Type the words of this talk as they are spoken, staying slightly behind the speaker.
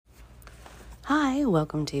Hi,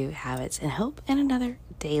 welcome to Habits and Hope and another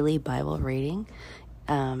daily Bible reading.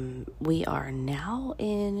 We are now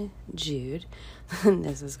in Jude.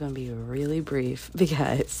 This is going to be really brief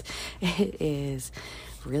because it is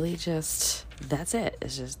really just, that's it.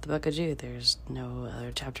 It's just the book of Jude. There's no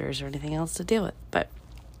other chapters or anything else to deal with. But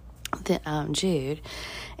Jude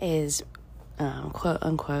is, quote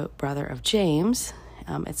unquote, brother of James.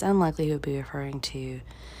 It's unlikely he would be referring to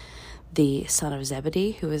the son of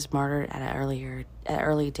Zebedee, who was martyred at an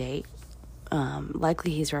early date.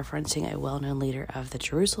 Likely he's referencing a well-known leader of the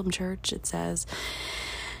Jerusalem church, it says.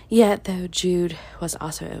 Yet, though Jude was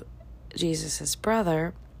also Jesus'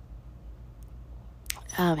 brother,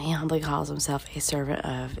 he humbly calls himself a servant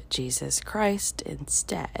of Jesus Christ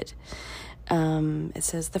instead. It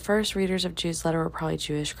says the first readers of Jude's letter were probably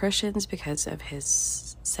Jewish Christians because of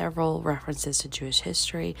his several references to Jewish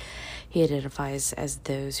history. He identifies as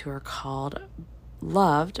those who are called,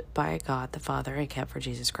 loved by God the Father, and kept for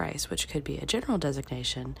Jesus Christ, which could be a general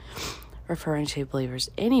designation referring to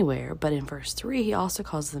believers anywhere. But in verse 3, he also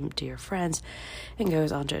calls them dear friends and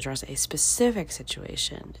goes on to address a specific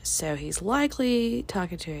situation. So he's likely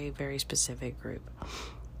talking to a very specific group.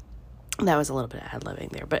 That was a little bit of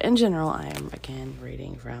ad-libbing there. But in general, I am, again,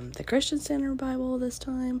 reading from the Christian Standard Bible this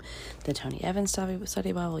time. The Tony Evans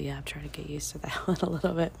Study Bible. Yeah, I'm trying to get used to that one a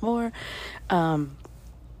little bit more.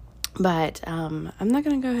 But I'm not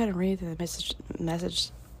going to go ahead and read the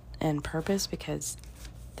message and purpose because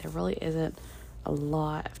there really isn't a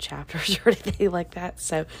lot of chapters or anything like that.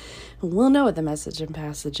 So we'll know what the message and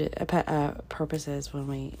purpose is when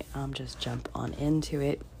we just jump on into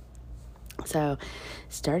it. So,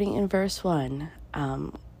 starting in verse 1,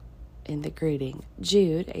 in the greeting,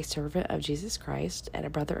 Jude, a servant of Jesus Christ and a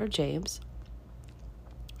brother of James,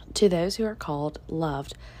 to those who are called,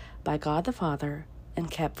 loved by God the Father, and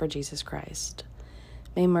kept for Jesus Christ.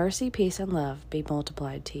 May mercy, peace, and love be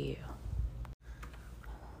multiplied to you.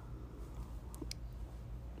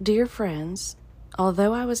 Dear friends,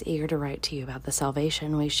 although I was eager to write to you about the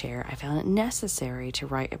salvation we share, I found it necessary to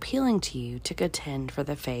write appealing to you to contend for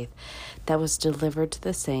the faith that was delivered to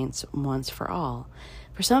the saints once for all.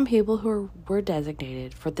 For some people who were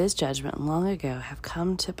designated for this judgment long ago have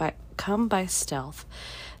come by stealth.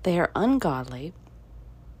 They are ungodly,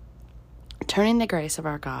 turning the grace of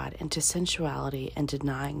our God into sensuality and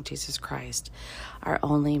denying Jesus Christ, our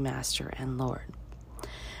only Master and Lord.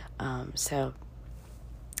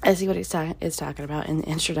 I see what he's talking about in the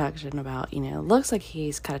introduction about, looks like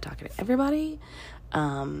he's kind of talking to everybody,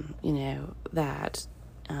 that,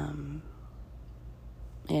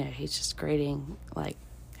 he's just greeting, like,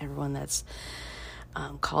 everyone that's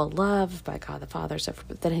called love by God the Father. So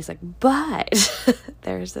then he's like, but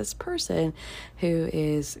there's this person who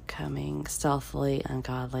is coming stealthily,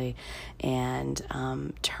 ungodly, and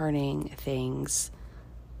turning things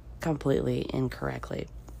completely incorrectly.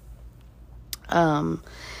 And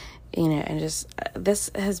just this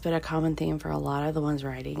has been a common theme for a lot of the ones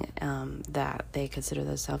writing, that they consider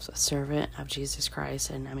themselves a servant of Jesus Christ.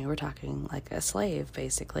 And we're talking like a slave,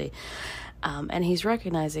 basically. And he's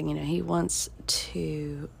recognizing, he wants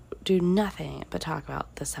to do nothing but talk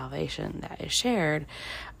about the salvation that is shared,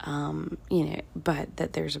 but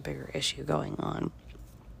that there's a bigger issue going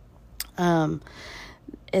on.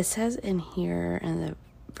 It says in here in the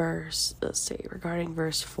verse, regarding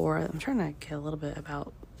verse 4, I'm trying to get a little bit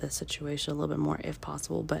about the situation a little bit more if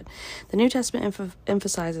possible, but the New Testament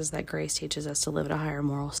emphasizes that grace teaches us to live at a higher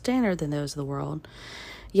moral standard than those of the world.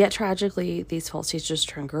 Yet tragically, these false teachers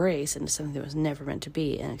turn grace into something that was never meant to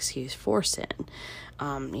be an excuse for sin.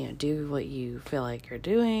 Do what you feel like you're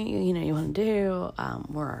doing, you want to do.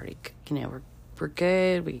 We're already, we're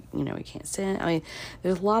good. We can't sin.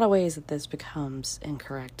 There's a lot of ways that this becomes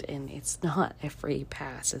incorrect, and it's not a free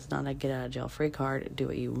pass. It's not a get out of jail free card. Do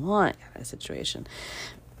what you want kind of situation.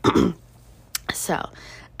 So,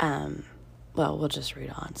 we'll just read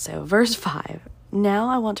on. So, verse 5. Now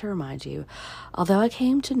I want to remind you, although I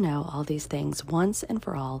came to know all these things once and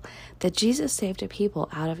for all, that Jesus saved a people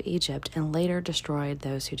out of Egypt and later destroyed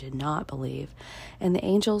those who did not believe, and the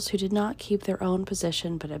angels who did not keep their own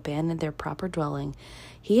position but abandoned their proper dwelling,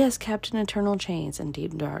 he has kept in eternal chains and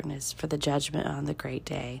deep darkness for the judgment on the great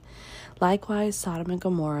day. Likewise, Sodom and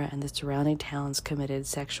Gomorrah and the surrounding towns committed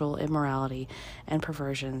sexual immorality and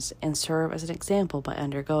perversions and serve as an example by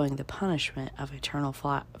undergoing the punishment of eternal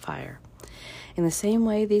fire. In the same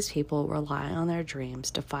way, these people rely on their dreams,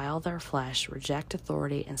 defile their flesh, reject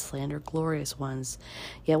authority, and slander glorious ones.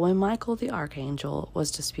 Yet when Michael the archangel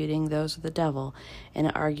was disputing those of the devil in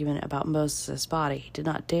an argument about Moses' body, he did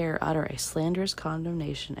not dare utter a slanderous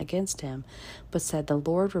condemnation against him, but said, "The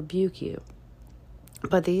Lord rebuke you."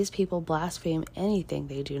 But these people blaspheme anything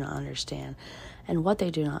they do not understand, and what they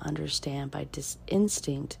do not understand by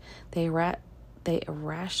instinct, like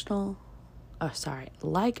irrational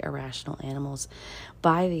animals,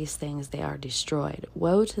 by these things they are destroyed.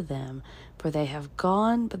 Woe to them, for they have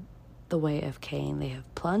gone the way of Cain. They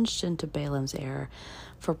have plunged into Balaam's error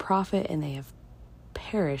for profit, and they have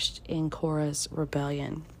perished in Korah's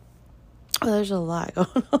rebellion. Well, there's a lot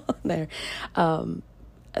going on there.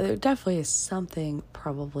 There definitely is something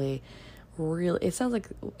probably real. It sounds like,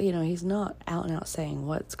 he's not out and out saying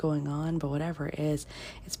what's going on, but whatever it is,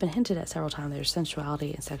 it's been hinted at several times. There's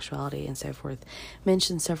sensuality and sexuality and so forth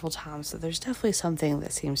mentioned several times. So there's definitely something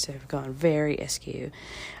that seems to have gone very askew.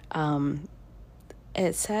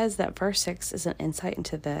 It says that verse 6 is an insight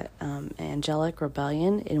into the angelic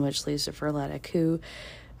rebellion in which Lucifer led a coup.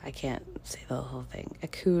 I can't say the whole thing. A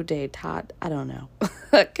coup d'etat, I don't know.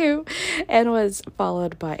 A coup, and was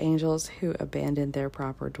followed by angels who abandoned their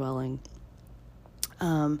proper dwelling.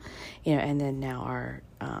 And then now are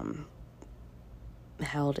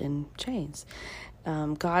held in chains.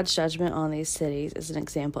 God's judgment on these cities is an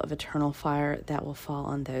example of eternal fire that will fall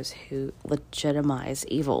on those who legitimize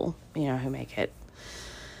evil, who make it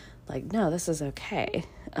like, no, this is okay.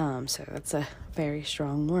 So that's a very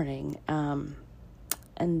strong warning.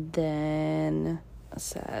 And then it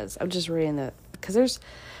says, I'm just reading because I just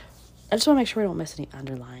want to make sure we don't miss any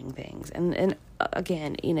underlying things. And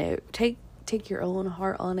again, take your own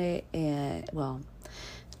heart on it, and, well,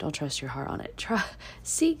 don't trust your heart on it.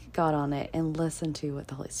 Seek God on it and listen to what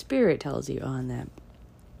the Holy Spirit tells you on that.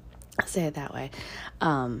 I'll say it that way.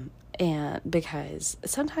 And because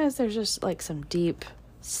sometimes there's just like some deep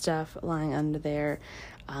stuff lying under there,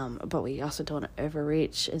 but we also don't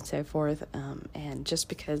overreach and so forth. And just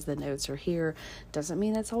because the notes are here doesn't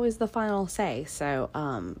mean it's always the final say. So,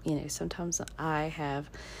 sometimes I've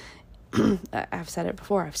said it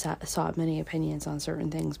before. I've sought many opinions on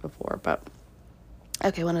certain things before. But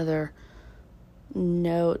okay, one other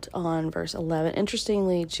note on verse 11.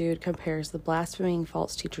 Interestingly, Jude compares the blaspheming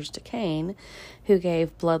false teachers to Cain, who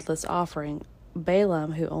gave bloodless offering,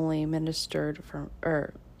 Balaam, who only ministered for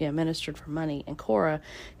money, and Korah,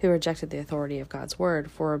 who rejected the authority of God's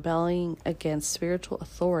word. For rebelling against spiritual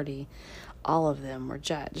authority, all of them were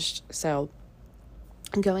judged. So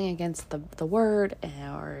going against the word,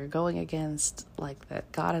 or going against like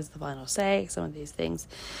that God has the final say, some of these things,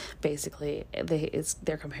 basically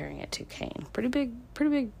they're comparing it to Cain. Pretty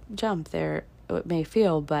big jump there, it may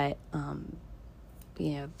feel, but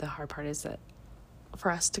the hard part is that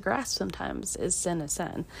for us to grasp sometimes is sin.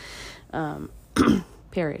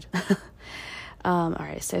 Period. All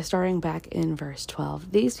right, so starting back in verse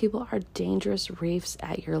 12, these people are dangerous reefs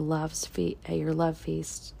at your love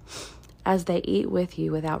feast. As they eat with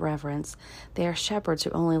you without reverence, they are shepherds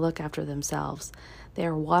who only look after themselves. They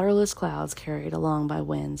are waterless clouds carried along by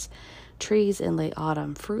winds, trees in late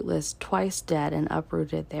autumn, fruitless, twice dead and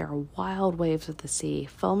uprooted. They are wild waves of the sea,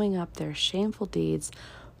 foaming up their shameful deeds,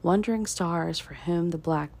 wandering stars for whom the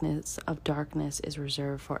blackness of darkness is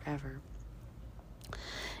reserved forever.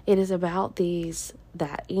 It is about these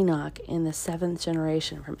that Enoch in the 7th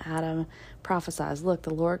generation from Adam prophesies, look,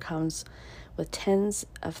 the Lord comes with tens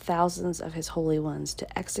of thousands of his holy ones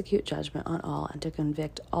to execute judgment on all and to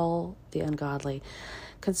convict all the ungodly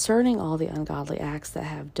concerning all the ungodly acts that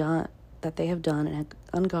they have done in an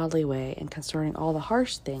ungodly way, and concerning all the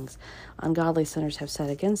harsh things ungodly sinners have said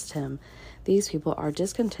against him. These people are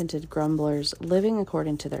discontented grumblers, living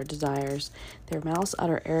according to their desires. Their mouths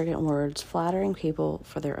utter arrogant words, flattering people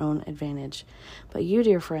for their own advantage. But you,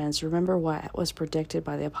 dear friends, remember what was predicted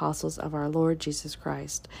by the apostles of our Lord Jesus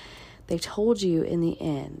Christ. They told you in the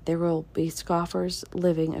end there will be scoffers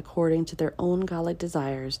living according to their own godly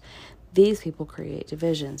desires. These people create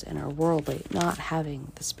divisions and are worldly, not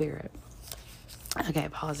having the Spirit. Okay,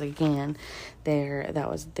 pause again there.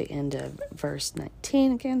 That was the end of verse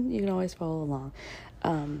 19. Again, you can always follow along.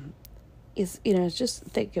 It's just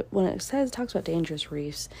think when it talks about dangerous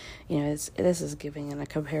reefs, this is giving in a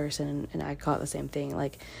comparison, and I call it the same thing,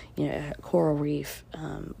 like, a coral reef,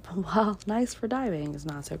 while nice for diving, is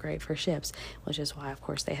not so great for ships, which is why, of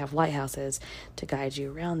course, they have lighthouses to guide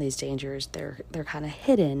you around these dangers. They're kind of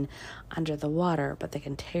hidden under the water, but they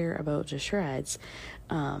can tear a boat to shreds,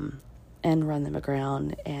 and run them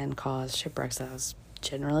aground and cause shipwrecks. That was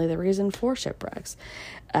generally the reason for shipwrecks.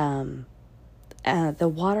 The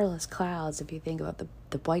waterless clouds, if you think about the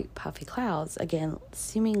white puffy clouds, again,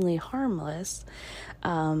 seemingly harmless,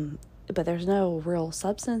 but there's no real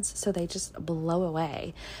substance, so they just blow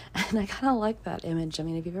away. And I kind of like that image. I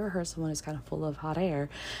mean, if you've ever heard someone who's kind of full of hot air,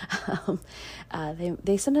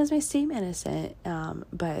 they sometimes may seem innocent,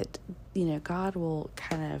 but, God will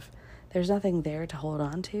there's nothing there to hold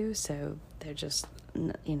on to, so they're just,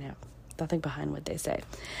 nothing behind what they say.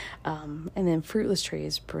 And then fruitless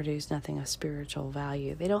trees produce nothing of spiritual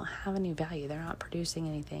value. They don't have any value. They're not producing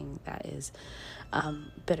anything that is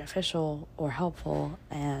beneficial or helpful.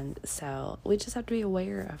 And so we just have to be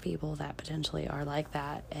aware of people that potentially are like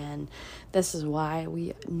that. And this is why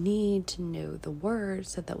we need to know the word,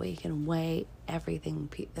 so that we can weigh everything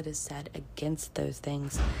that is said against those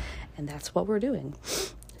things. And that's what we're doing.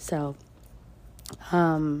 So,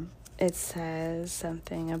 it says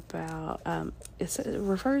something about, it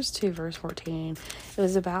refers to verse 14. It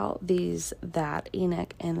was about that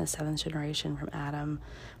Enoch in the seventh generation from Adam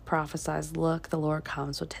prophesies, "Look, the Lord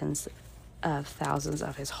comes with tens of thousands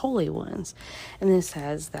of his holy ones." And it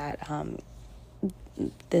says that,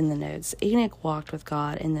 in the notes, Enoch walked with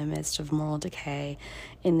God in the midst of moral decay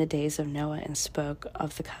in the days of Noah and spoke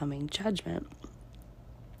of the coming judgment.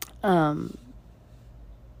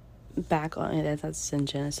 Back on that's in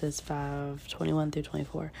Genesis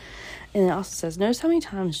 5:21-24, and it also says, notice how many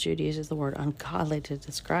times Jude uses the word ungodly to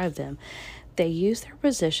describe them. They use their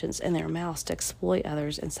positions and their mouths to exploit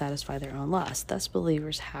others and satisfy their own lust. Thus,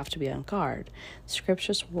 believers have to be on guard.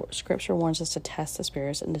 Scripture warns us to test the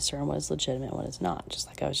spirits and discern what is legitimate and what is not, just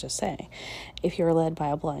like I was just saying. If you're led by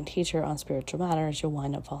a blind teacher on spiritual matters, you'll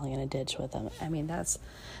wind up falling in a ditch with them. I mean, that's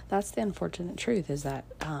the unfortunate truth, is that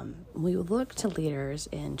we look to leaders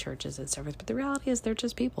in churches and service, but the reality is they're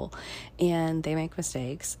just people, and they make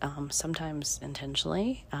mistakes, sometimes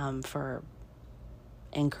intentionally, for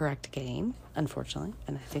incorrect gain, unfortunately.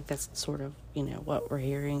 And I think that's sort of, what we're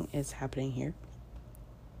hearing is happening here.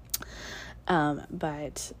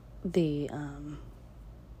 But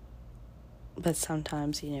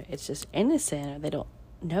sometimes, it's just innocent, or they don't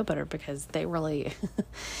know better, because they really,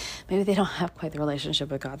 maybe they don't have quite the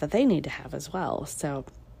relationship with God that they need to have as well. So,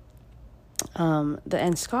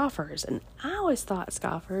 and scoffers, and I always thought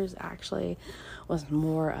scoffers actually was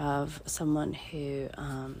more of someone who,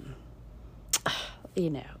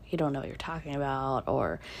 you don't know what you're talking about,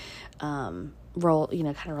 or roll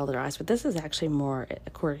their eyes. But this is actually more,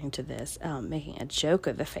 according to this, making a joke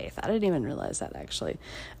of the faith. I didn't even realize that, actually.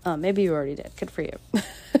 Maybe you already did. Good for you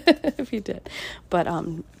if you did. But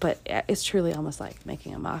it's truly almost like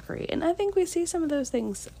making a mockery. And I think we see some of those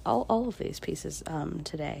things, all of these pieces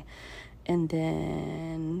today. And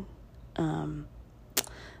then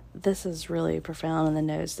this is really profound in the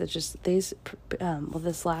notes, that just these,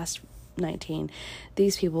 this last 19,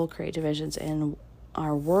 these people create divisions and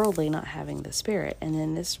are worldly, not having the Spirit. And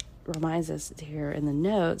then this reminds us here in the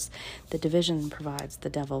notes that division provides the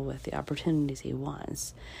devil with the opportunities he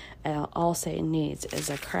wants. All Satan needs is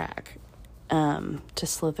a crack to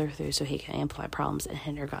slither through, so he can amplify problems and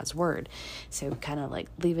hinder God's word. So kind of like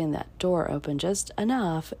leaving that door open just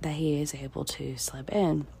enough that he is able to slip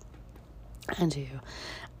in and do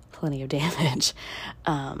plenty of damage.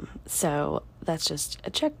 So that's just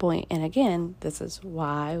a checkpoint. And again, this is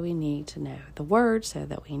why we need to know the word, so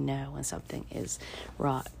that we know when something is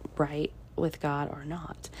right with God or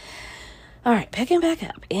not. All right, picking back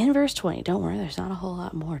up in verse 20. Don't worry, there's not a whole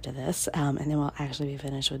lot more to this, and then we'll actually be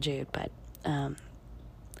finished with Jude. But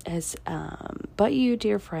but you,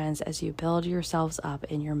 dear friends, as you build yourselves up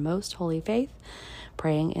in your most holy faith,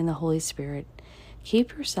 praying in the Holy Spirit,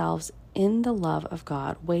 keep yourselves in the love of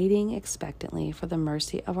God, waiting expectantly for the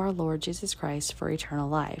mercy of our Lord Jesus Christ for eternal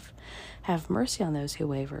life. Have mercy on those who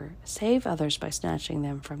waver. Save others by snatching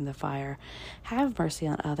them from the fire. Have mercy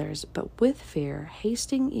on others, but with fear,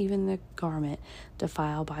 hasting even the garment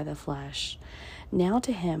defiled by the flesh. Now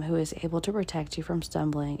to him who is able to protect you from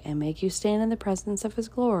stumbling and make you stand in the presence of his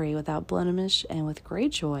glory without blemish and with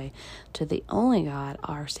great joy, to the only God,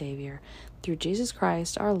 our Savior, through Jesus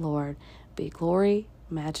Christ our Lord, be glory,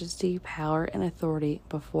 majesty, power, and authority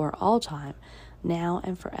before all time, now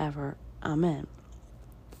and forever. Amen.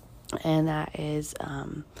 And that is,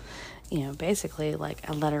 basically like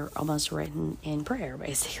a letter almost written in prayer,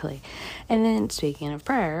 basically. And then speaking of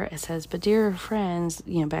prayer, it says, but dear friends,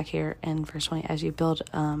 back here in verse 20, as you build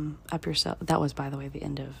up yourself, that was, by the way, the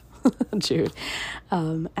end of Jude.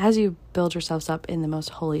 As you build yourselves up in the most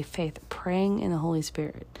holy faith, praying in the Holy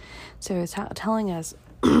Spirit. So it's telling us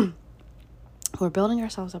we're building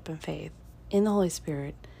ourselves up in faith in the Holy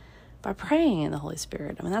Spirit by praying in the Holy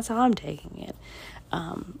Spirit. I mean, that's how I'm taking it.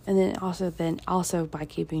 And then also by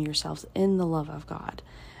keeping yourselves in the love of God.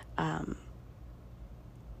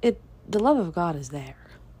 The love of God is there.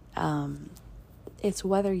 It's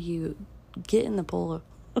whether you get in the pool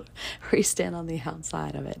or you stand on the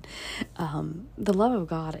outside of it. The love of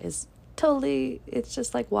God is totally, it's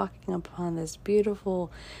just like walking upon this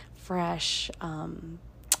beautiful, fresh,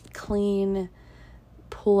 clean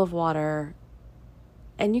pool of water,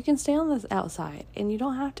 and you can stay on the outside and you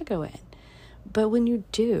don't have to go in. But when you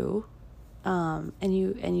do, and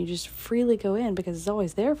you just freely go in because it's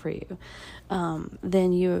always there for you,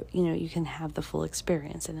 then you can have the full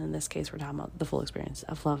experience. And in this case, we're talking about the full experience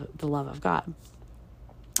of love, the love of God.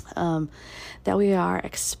 That we are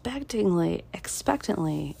expectantly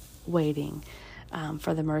waiting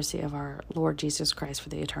for the mercy of our Lord Jesus Christ for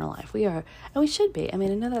the eternal life. We are, and we should be. I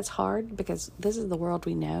mean, I know that's hard because this is the world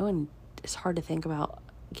we know, and it's hard to think about,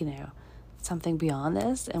 something beyond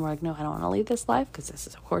this. And we're like, no, I don't want to leave this life because this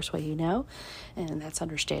is, of course, what you know, and that's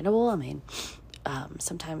understandable. I mean,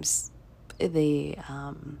 sometimes the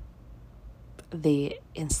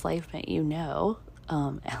enslavement,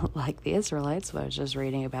 like the Israelites, what I was just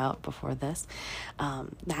reading about before this,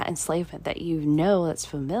 that enslavement that that's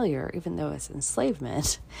familiar, even though it's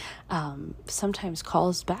enslavement, sometimes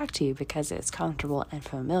calls back to you because it's comfortable and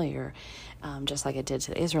familiar, just like it did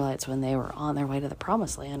to the Israelites when they were on their way to the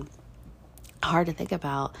Promised Land. Hard to think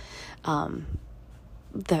about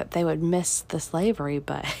that they would miss the slavery,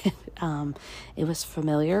 but it was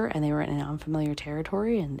familiar, and they were in an unfamiliar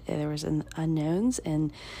territory, and there was unknowns,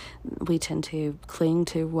 and we tend to cling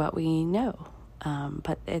to what we know.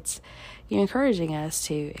 But it's encouraging us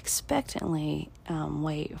to expectantly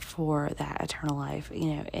wait for that eternal life,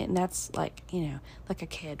 and that's like a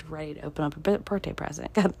kid ready to open up a birthday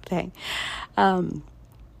present kind of thing, and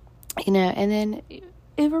then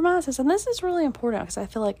it reminds us, and this is really important because I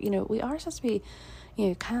feel like we are supposed to be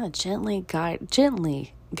kind of gently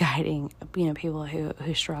guiding people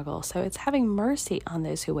who struggle. So it's having mercy on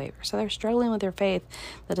those who waver. So they're struggling with their faith.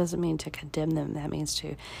 That doesn't mean to condemn them. That means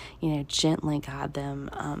to gently guide them,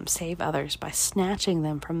 save others by snatching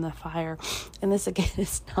them from the fire. And this again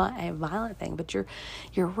is not a violent thing, but you're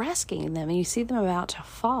rescuing them, and you see them about to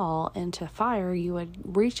fall into fire, you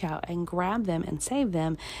would reach out and grab them and save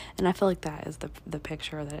them. And I feel like that is the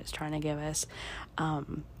picture that it's trying to give us.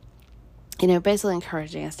 Basically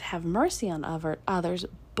encouraging us to have mercy on others,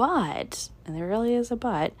 but, and there really is a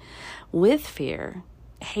but, with fear,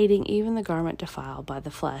 hating even the garment defiled by the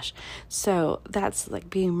flesh. So that's like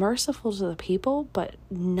being merciful to the people, but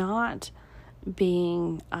not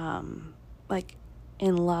being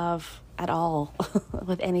in love at all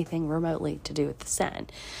with anything remotely to do with the sin.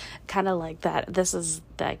 Kind of like that. This is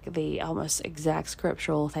like the almost exact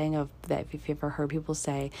scriptural thing of that. If you've ever heard people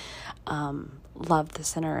say, love the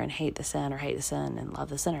sinner and hate the sin, or hate the sin and love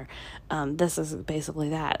the sinner. This is basically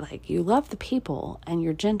that. Like, you love the people and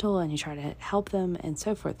you're gentle and you try to help them and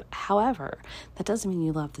so forth. However, that doesn't mean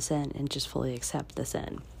you love the sin and just fully accept the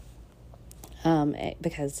sin.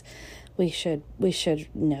 Because we should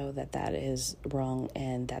know that is wrong,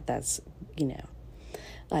 and that's,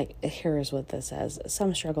 like, here's what this says.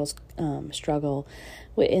 Some struggle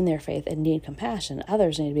in their faith and need compassion.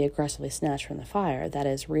 Others need to be aggressively snatched from the fire, that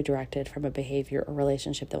is, redirected from a behavior or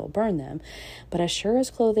relationship that will burn them. But as sure as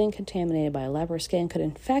clothing contaminated by a leprous skin could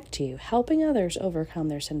infect you, helping others overcome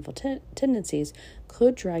their sinful tendencies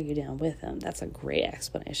could drag you down with them. That's a great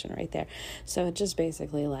explanation right there. So it's just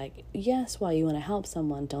basically like, yes, while you want to help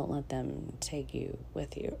someone, don't let them take them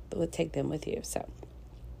with you. So,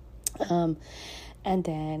 and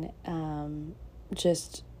then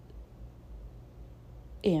just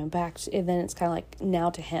back to, and then it's kind of like now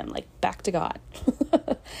to him, like back to God.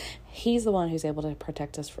 He's the one who's able to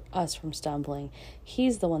protect us from stumbling.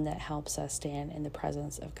 He's the one that helps us stand in the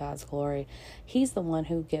presence of God's glory. He's the one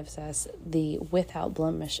who gives us the without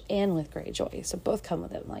blemish and with great joy. So both come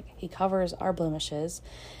with him. Like, he covers our blemishes,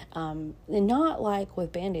 and not like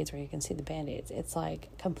with Band-Aids where you can see the Band-Aids. It's like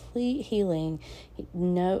complete healing.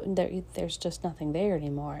 There's just nothing there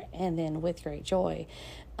anymore. And then with great joy,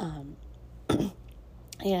 I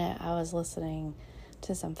was listening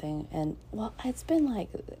to something, and it's been like,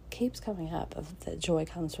 keeps coming up of that joy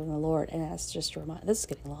comes from the Lord, and that's just this is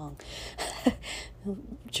getting long.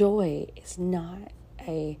 Joy is not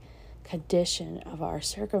a condition of our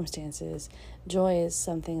circumstances. Joy is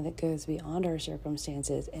something that goes beyond our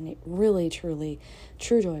circumstances, and it really, truly,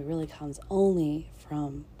 true joy really comes only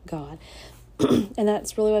from God. And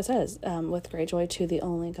that's really what it says, with great joy to the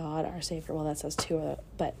only God, our Savior. Well, that says to,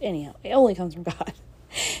 but anyhow, it only comes from God.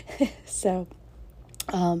 So,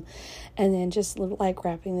 and then just like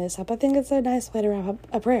wrapping this up, I think it's a nice way to wrap up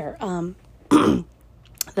a prayer.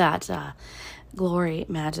 That glory,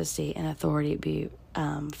 majesty, and authority be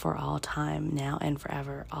for all time, now and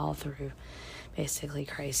forever, all through basically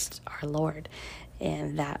Christ our Lord.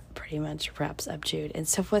 And that pretty much wraps up Jude. And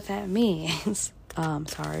so what that means,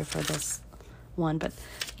 sorry for this one, but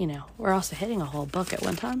we're also hitting a whole book at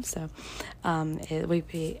one time, so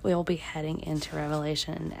we will be heading into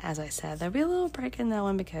Revelation. And as I said, there'll be a little break in that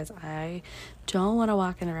one because I don't want to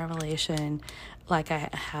walk into Revelation like I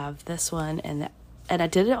have this one, and I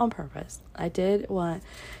did it on purpose. I did want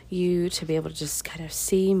you to be able to just kind of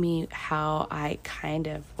see me, how I kind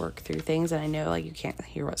of work through things, and I know you can't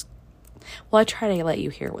hear I try to let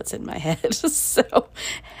you hear what's in my head. So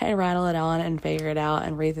I rattle it on and figure it out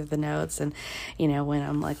and read through the notes. And, when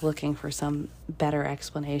I'm looking for some better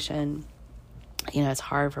explanation, it's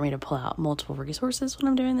hard for me to pull out multiple resources when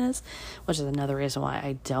I'm doing this, which is another reason why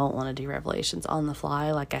I don't want to do Revelations on the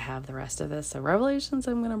fly like I have the rest of this. So Revelations,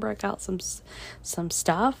 I'm going to break out some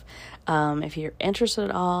stuff. If you're interested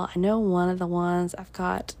at all, I know one of the ones I've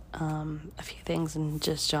got a few things and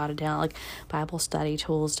just jotted down, like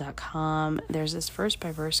BibleStudyTools.com. There's this verse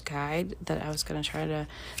by verse guide that I was going to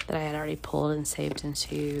that I had already pulled and saved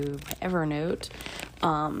into my Evernote.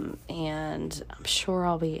 And I'm sure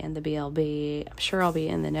I'll be in the BLB. I'm sure I'll be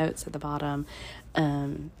in the notes at the bottom.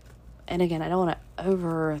 And again, I don't want to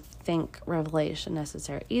overthink Revelation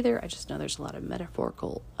necessarily either. I just know there's a lot of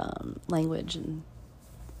metaphorical language and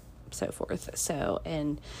so forth. So,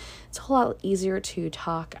 and it's a whole lot easier to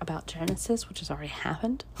talk about Genesis, which has already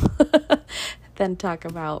happened, than talk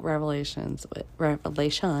about Revelation,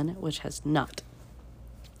 which has not.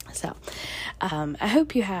 So, I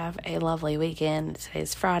hope you have a lovely weekend.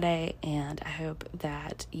 Today's Friday, and I hope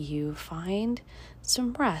that you find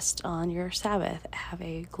some rest on your Sabbath. Have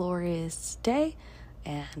a glorious day,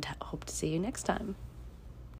 and hope to see you next time.